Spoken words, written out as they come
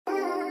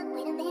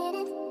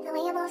I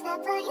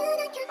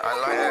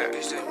like a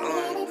bitch that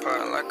loon, I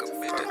like a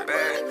bitch that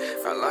bad.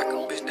 I like a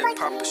bitch that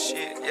pop a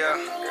shit, yeah,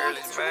 girl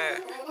is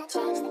mad.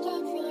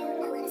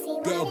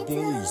 That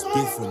boy is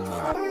different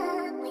now.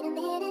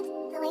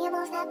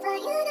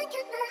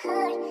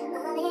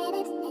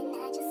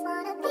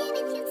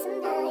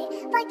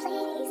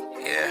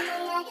 Yeah,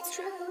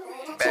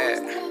 bad.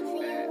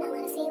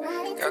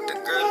 Got the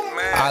girl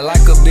mad. I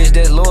like a bitch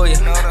that's loyal.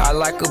 I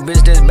like a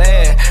bitch that's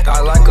bad.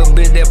 I like a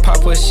bitch that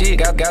pop her shit.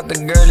 Got the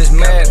girl that's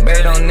mad.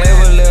 Babe, don't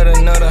never let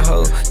another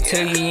hoe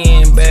tell you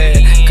ain't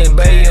bad. Cause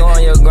babe, you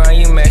on your grind,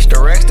 you match the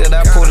racks that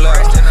I pull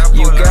out.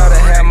 You gotta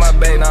have my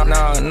babe.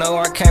 No,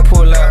 I can't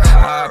pull out.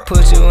 I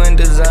put you in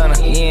designer.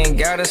 You ain't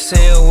gotta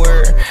say a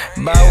word.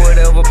 Buy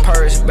whatever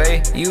purse,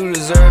 babe. You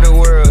deserve the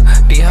world.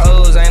 These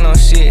hoes ain't no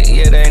shit.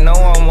 Yeah, they know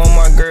I'm on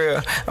my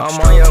girl. I'm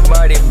on your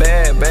body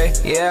bad, babe.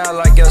 Yeah, I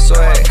like your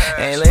swag.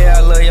 And lay, I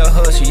love your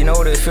hustle. You know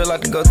what it feel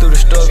like to go through the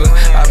struggle.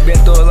 I've been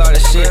through a lot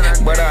of shit,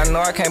 but I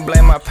know I can't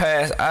blame my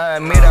past. I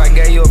admit I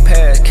gave you a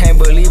pass. Can't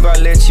believe I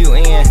let you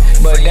in,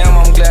 but damn,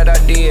 I'm glad I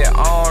did.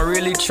 I don't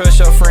really trust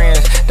your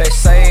friends. They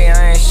say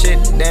I ain't shit.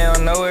 They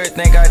don't know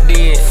everything I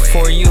did.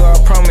 For you,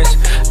 I promise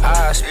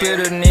I split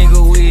a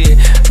nigga with.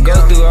 Go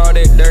through all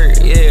that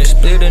dirt, yeah,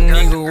 split a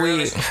nigga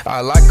with.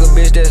 I like a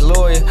bitch that's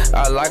loyal.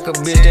 I like a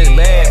bitch that's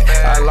bad.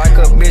 I like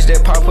a bitch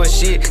that pop her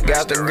shit.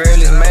 Got the girl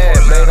is mad.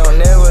 They don't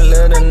never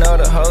let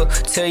another hoe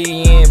tell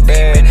you ain't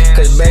bad.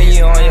 Cause baby,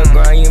 you on your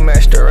grind, you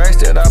match the racks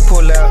that I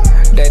pull out.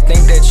 They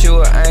think that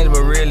you an angel,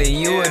 but really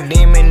you a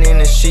demon in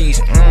the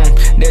sheets.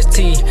 That's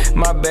T,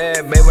 my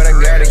bad, baby, but I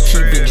gotta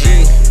keep it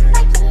G.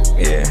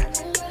 Yeah,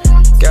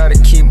 gotta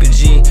keep it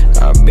G.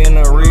 I been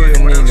a real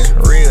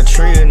nigga, real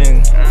trill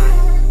nigga.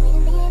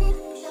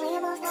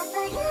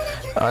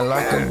 I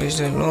like a bitch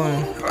that's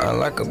loyal. I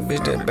like a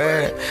bitch that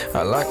bad.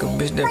 I like a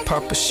bitch that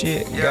pop a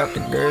shit. Got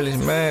the girl is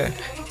mad.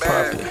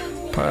 Pop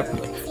it, pop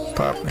it,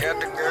 pop it.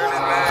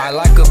 I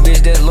like a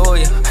bitch that's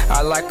loyal.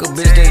 I like a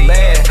bitch that's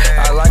bad.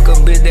 I like a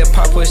bitch that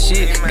pop her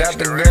shit. Got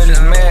the girl is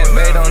mad.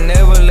 Babe, don't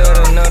never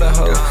let another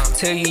hoe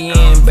tell you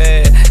ain't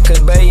bad. Cause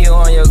babe, you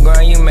on your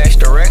grind, you match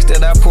the racks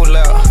that I pull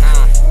out.